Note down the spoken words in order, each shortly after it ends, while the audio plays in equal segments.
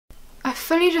I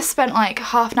fully just spent like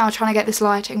half an hour trying to get this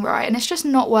lighting right and it's just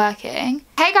not working.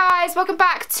 Hey guys, welcome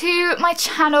back to my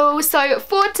channel. So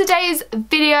for today's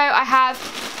video I have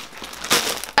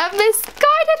a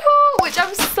Missguided haul, which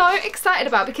I'm so excited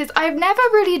about because I never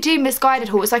really do Missguided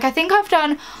hauls. Like I think I've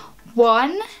done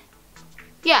one.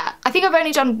 Yeah, I think I've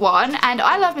only done one and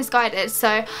I love Missguided,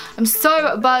 so I'm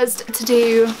so buzzed to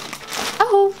do a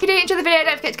haul. If you did enjoy the video,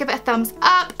 don't forget to give it a thumbs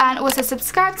up and also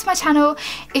subscribe to my channel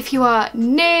if you are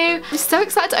new. I'm so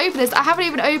excited to open this. I haven't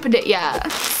even opened it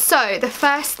yet. So the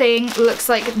first thing looks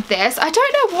like this. I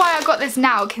don't know why I got this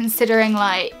now considering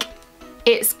like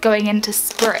it's going into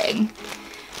spring.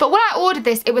 But when I ordered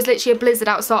this, it was literally a blizzard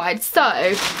outside, so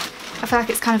I feel like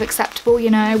it's kind of acceptable, you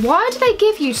know. Why do they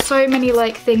give you so many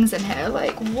like things in here?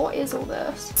 Like, what is all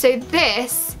this? So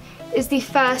this is the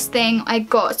first thing I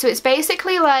got. So it's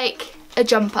basically like a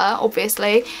jumper,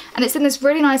 obviously, and it's in this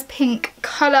really nice pink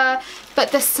colour,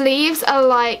 but the sleeves are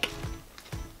like,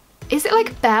 is it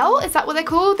like bell? Is that what they're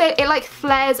called? It like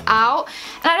flares out,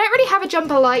 and I don't really have a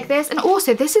jumper like this, and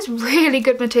also this is really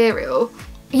good material.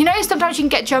 You know, sometimes you can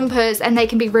get jumpers and they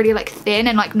can be really like thin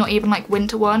and like not even like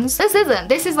winter ones. This isn't.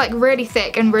 This is like really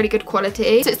thick and really good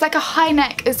quality. So it's like a high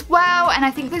neck as well, and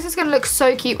I think this is gonna look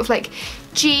so cute with like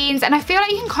jeans, and I feel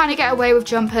like you can kind of get away with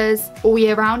jumpers all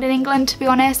year round in England, to be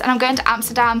honest. And I'm going to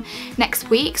Amsterdam next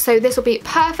week, so this will be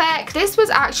perfect. This was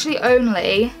actually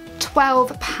only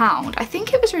 £12. I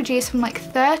think it was reduced from like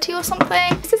 30 or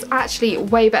something. This is actually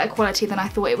way better quality than I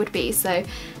thought it would be. So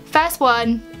first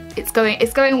one, it's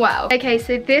going well. Okay,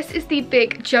 so this is the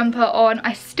big jumper on.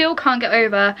 I still can't get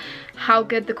over how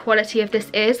good the quality of this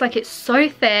is. Like, it's so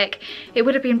thick. It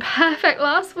would have been perfect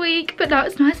last week, but now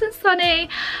it's nice and sunny.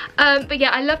 But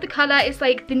yeah, I love the color. It's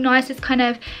like the nicest kind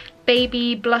of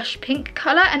baby blush pink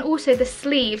color, and also the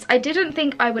sleeves. I didn't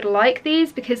think I would like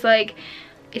these because like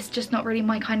it's just not really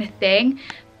my kind of thing,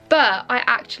 but I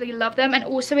actually love them. And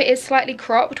also it is slightly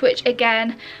cropped, which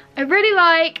again I really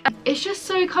like. It's just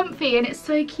so comfy and it's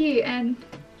so cute, and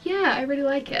yeah, I really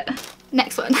like it.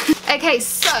 Next one. Okay,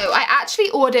 so I actually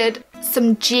ordered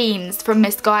some jeans from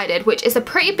Missguided, which is a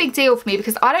pretty big deal for me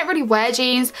because I don't really wear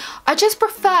jeans. I just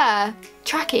prefer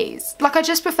trackies. Like, I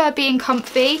just prefer being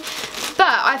comfy. But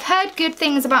I've heard good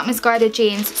things about Missguided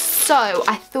jeans, so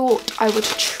I thought I would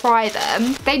try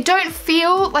them. They don't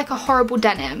feel like a horrible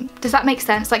denim. Does that make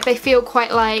sense? Like, they feel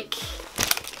quite like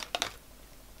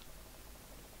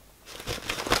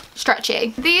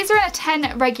stretchy. These are in a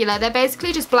 10 regular. They're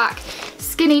basically just black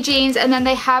skinny jeans, and then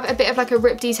they have a bit of like a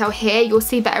rip detail here. You'll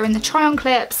see better in the try on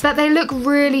clips that they look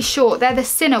really short. They're the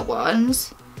Sinner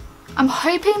ones. I'm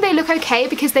hoping they look okay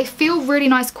because they feel really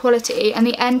nice quality, and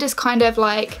the end is kind of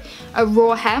like a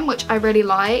raw hem, which I really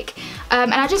like.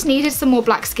 And I just needed some more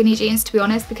black skinny jeans, to be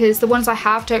honest, because the ones I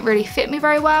have don't really fit me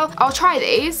very well. I'll try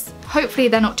these. Hopefully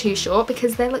they're not too short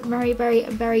because they look very, very,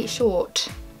 very short.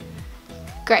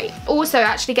 Great. Also,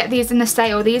 actually get these in the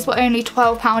sale. These were only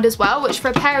 £12 as well, which for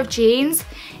a pair of jeans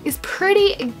is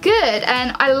pretty good.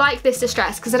 And I like this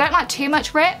distress because I don't like too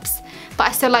much rips, but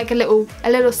I still like a little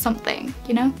something,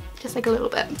 you know, just like a little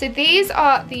bit. So these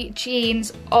are the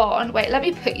jeans on. Wait, let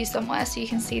me put you somewhere so you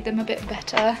can see them a bit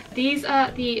better. These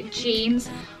are the jeans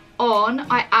on.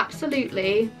 I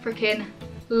absolutely freaking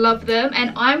love them,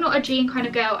 and I'm not a jean kind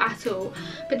of girl at all,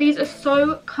 but these are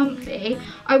so comfy.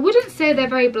 I wouldn't say they're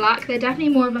very black. They're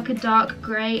definitely more of like a dark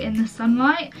grey in the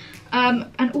sunlight,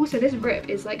 and also this rip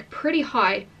is like pretty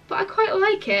high, but I quite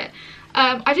like it.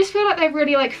 I just feel like they're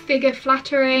really like figure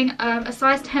flattering. A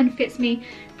size 10 fits me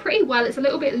pretty well. It's a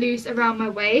little bit loose around my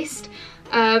waist,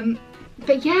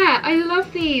 but yeah, I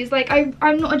love these. Like,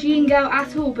 I'm not a jean girl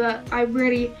at all, but I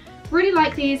really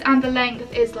like these, and the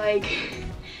length is like,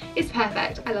 it's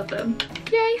perfect. I love them.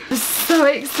 Yay. I'm so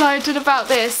excited about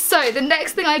this. So the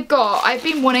next thing I got, I've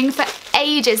been wanting for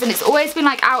ages, and it's always been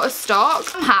like out of stock.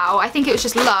 Somehow, I think it was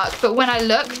just luck, but when I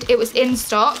looked, it was in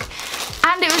stock,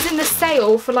 and it was in the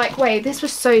sale for like, wait, this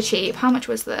was so cheap. How much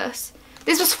was this?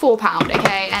 This was £4,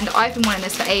 okay, and I've been wanting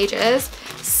this for ages.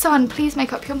 Son, please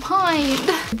make up your mind.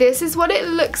 This is what it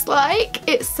looks like.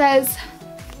 It says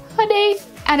honey,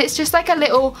 and it's just like a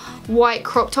little white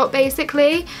crop top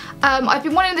basically. I've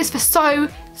been wanting this for so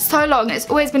long. It's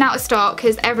always been out of stock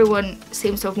because everyone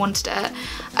seems to have wanted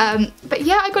it. But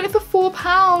yeah, I got it for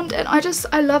 £4, and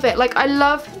I love it. Like, I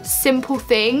love simple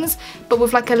things, but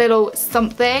with like a little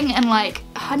something, and like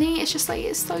honey, it's just like,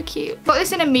 it's so cute. Got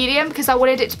this in a medium because I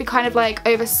wanted it to be kind of like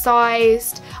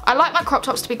oversized. I like my crop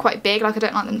tops to be quite big. Like, I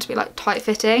don't like them to be like tight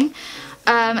fitting.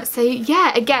 So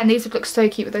yeah, again, these would look so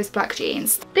cute with those black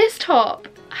jeans. This top,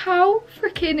 how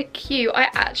freaking cute. I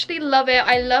actually love it.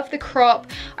 I love the crop.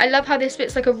 I love how this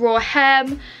fits like a raw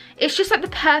hem. it's just like the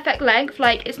perfect length.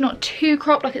 Like it's not too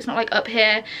cropped, like it's not like up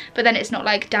here, but then it's not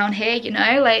like down here, you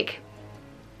know, like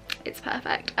it's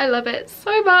perfect. I love it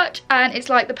so much, and it's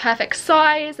like the perfect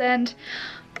size, and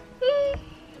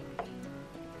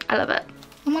I love it.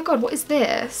 Oh my god, what is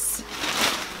this?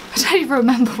 I don't even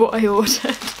remember what I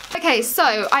ordered. Okay,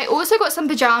 so I also got some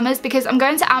pajamas because I'm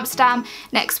going to Amsterdam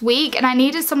next week, and I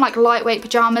needed some like lightweight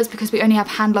pajamas because we only have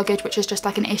hand luggage, which is just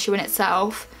like an issue in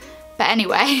itself. But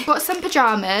anyway, got some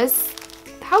pajamas.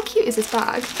 How cute is this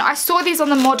bag? I saw these on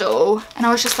the model and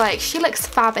I was just like, she looks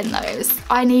fab in those.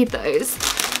 I need those.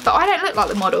 But I don't look like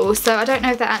the model, so I don't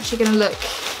know if they're actually gonna look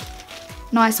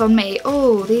nice on me.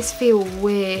 Oh, these feel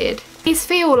weird. These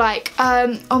feel like,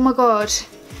 oh my god,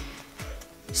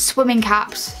 swimming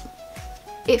caps.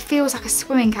 It feels like a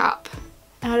swimming cap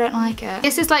and I don't like it.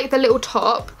 This is like the little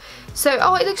top. So,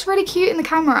 oh, it looks really cute in the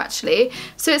camera actually.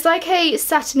 So it's like a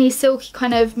satiny, silky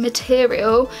kind of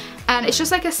material, and it's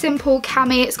just like a simple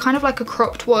cami. It's kind of like a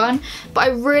cropped one, but I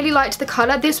really liked the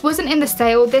colour. This wasn't in the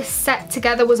sale. This set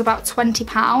together was about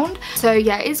 £20. So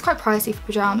yeah, it's quite pricey for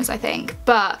pyjamas, I think,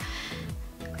 but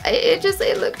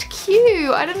it looked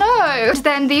cute. I don't know.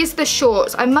 Then these are the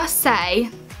shorts. I must say,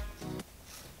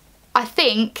 I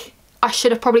think I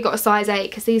should have probably got a size 8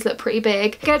 because these look pretty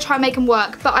big. I'm gonna try and make them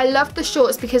work, but I love the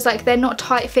shorts because like they're not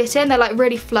tight fitting, they're like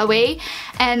really flowy,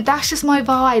 and that's just my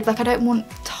vibe. Like I don't want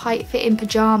tight fitting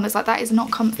pajamas, like that is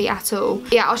not comfy at all.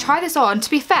 Yeah, I'll try this on. To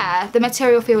be fair, the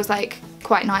material feels like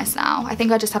quite nice now. I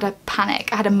think I just had a panic,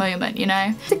 I had a moment, you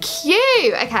know. It's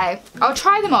cute. Okay, I'll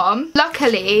try them on.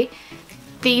 Luckily,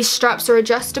 these straps are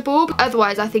adjustable.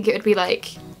 Otherwise, I think it would be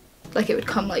like it would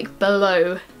come like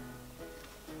below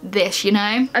this, you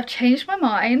know. I've changed my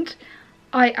mind.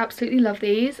 I absolutely love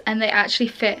these, and they actually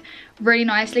fit really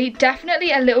nicely.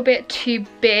 Definitely a little bit too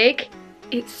big.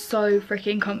 It's so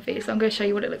freaking comfy, so I'm going to show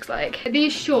you what it looks like.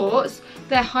 These shorts,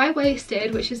 they're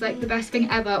high-waisted, which is like the best thing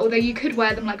ever, although you could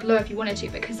wear them like low if you wanted to,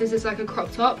 because this is like a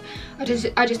crop top. I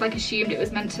just like assumed it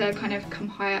was meant to kind of come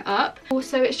higher up.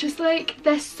 Also, it's just like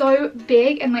they're so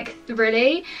big and like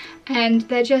thrilly, and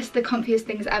they're just the comfiest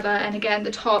things ever. And again,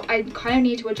 the top, I kind of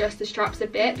need to adjust the straps a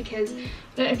bit because I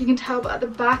don't know if you can tell, but at the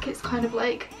back it's kind of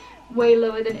like way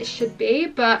lower than it should be,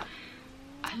 but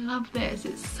I love this.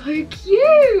 It's so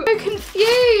cute. I'm so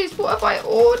confused. What have I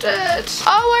ordered? Oh,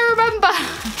 I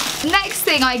remember. Next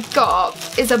thing I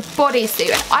got is a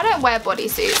bodysuit. I don't wear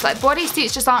bodysuits. Like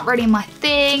bodysuits just aren't really my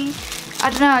thing. I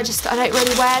don't know, I don't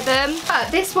really wear them. But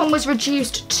this one was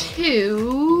reduced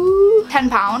to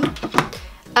 £10.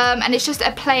 And it's just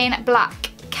a plain black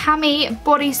cami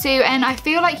bodysuit, and I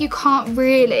feel like you can't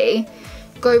really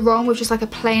go wrong with just like a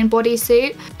plain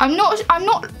bodysuit. I'm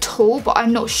not tall, but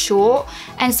I'm not short,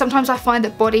 and sometimes I find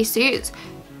that bodysuits,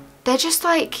 they're just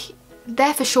like,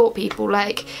 they're for short people.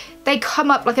 Like they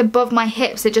come up like above my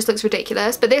hips, it just looks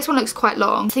ridiculous, but this one looks quite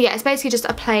long. So yeah, it's basically just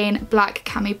a plain black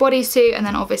cami bodysuit, and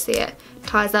then obviously it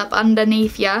ties up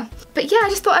underneath you. But yeah, I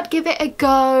just thought I'd give it a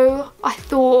go. I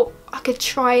thought I could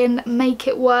try and make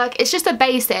it work. It's just a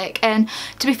basic, and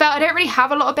to be fair, I don't really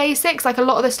have a lot of basics. Like a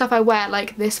lot of the stuff I wear,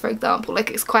 like this for example, like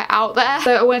it's quite out there.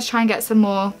 So I wanted to try and get some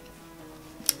more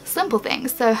simple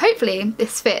things. So hopefully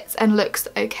this fits and looks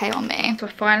okay on me. So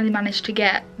I finally managed to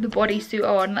get the bodysuit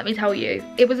on. Let me tell you,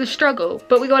 it was a struggle,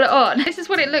 but we got it on. This is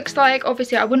what it looks like.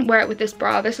 Obviously I wouldn't wear it with this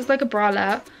bra. This is like a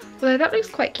bralette, although that looks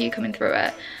quite cute coming through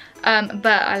it.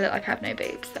 But I look like I have no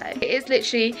boobs, so. It is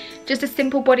literally just a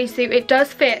simple bodysuit. It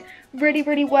does fit really,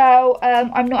 really well.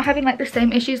 I'm not having like the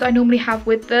same issues I normally have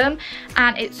with them,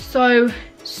 and it's so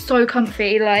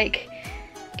comfy. Like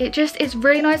it's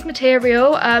really nice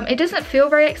material. It doesn't feel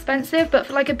very expensive, but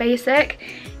for like a basic,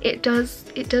 it does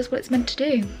what it's meant to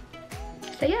do.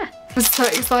 So yeah, I'm so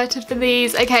excited for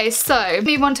these. Okay, so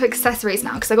move on to accessories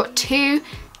now, because I got 2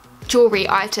 jewelry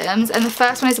items, and the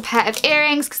first one is a pair of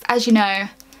earrings, because as you know,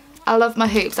 I love my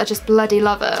hoops. I just bloody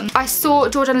love them. I saw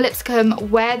Jordan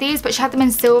Lipscomb wear these, but she had them in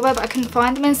silver, but I couldn't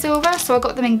find them in silver, so I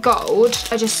got them in gold.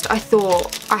 I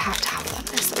thought I have to have them.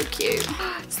 They're so cute.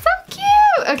 So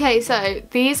cute! Okay, so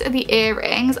these are the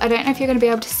earrings. I don't know if you're going to be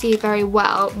able to see very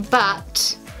well,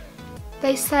 but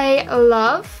they say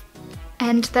love,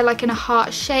 and they're like in a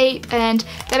heart shape, and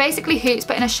they're basically hoops,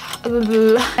 but in a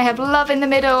they have love in the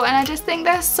middle, and I just think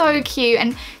they're so cute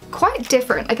and quite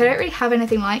different. Like I don't really have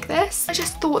anything like this. I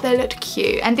just thought they looked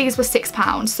cute, and these were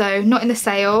 £6, so not in the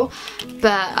sale,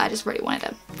 but I just really wanted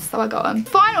them, so I got them.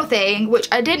 Final thing, which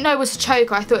I didn't know was a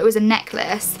choker. I thought it was a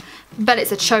necklace, but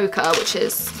it's a choker, which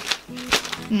is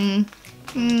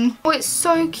Oh, it's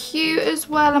so cute as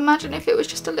well. Imagine if it was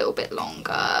just a little bit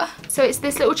longer. So it's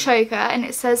this little choker and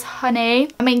it says honey.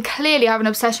 I mean, clearly I have an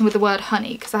obsession with the word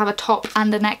honey because I have a top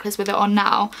and a necklace with it on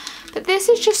now. But this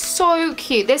is just so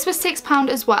cute. This was £6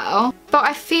 as well. But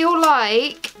I feel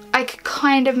like I could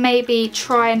kind of maybe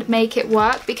try and make it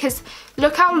work because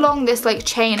look how long this like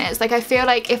chain is. Like I feel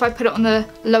like if I put it on the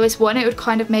lowest one, it would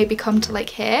kind of maybe come to like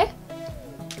here.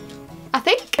 I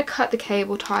think I cut the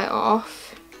cable tie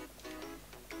off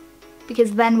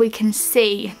because then we can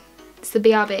see. It's the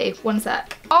BRB. One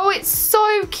sec. Oh, it's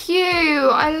so cute.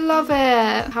 I love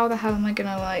it. How the hell am I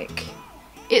gonna like...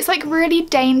 It's like really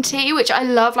dainty, which I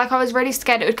love. Like I was really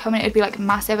scared it would come in, it would be like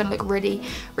massive and look really,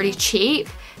 really cheap.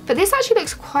 But this actually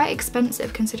looks quite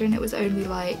expensive considering it was only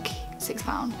like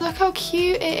 £6. Look how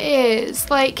cute it is.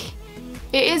 Like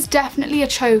it is definitely a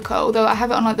choker, although I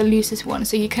have it on like the loosest one,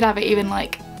 so you could have it even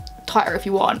like tighter if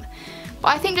you want. But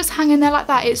I think just hanging there like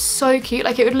that is so cute.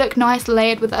 Like it would look nice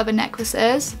layered with other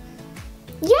necklaces.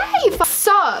 Yay!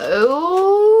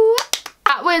 So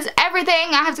that was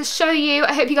everything I have to show you.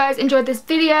 I hope you guys enjoyed this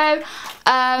video.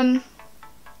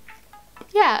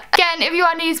 Yeah. Again, if you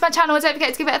are new to my channel, don't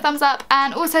forget to give it a thumbs up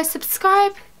and also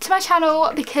subscribe to my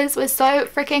channel because we're so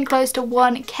freaking close to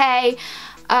 1K.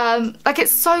 Like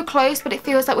it's so close, but it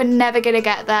feels like we're never gonna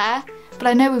get there. But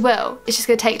I know we will. It's just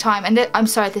gonna take time. And I'm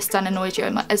sorry if this done annoyed you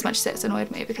as much as it's annoyed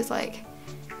me because like,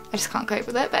 I just can't cope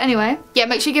with it. But anyway, yeah,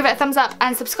 make sure you give it a thumbs up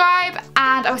and subscribe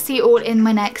and I will see you all in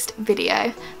my next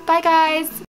video. Bye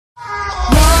guys.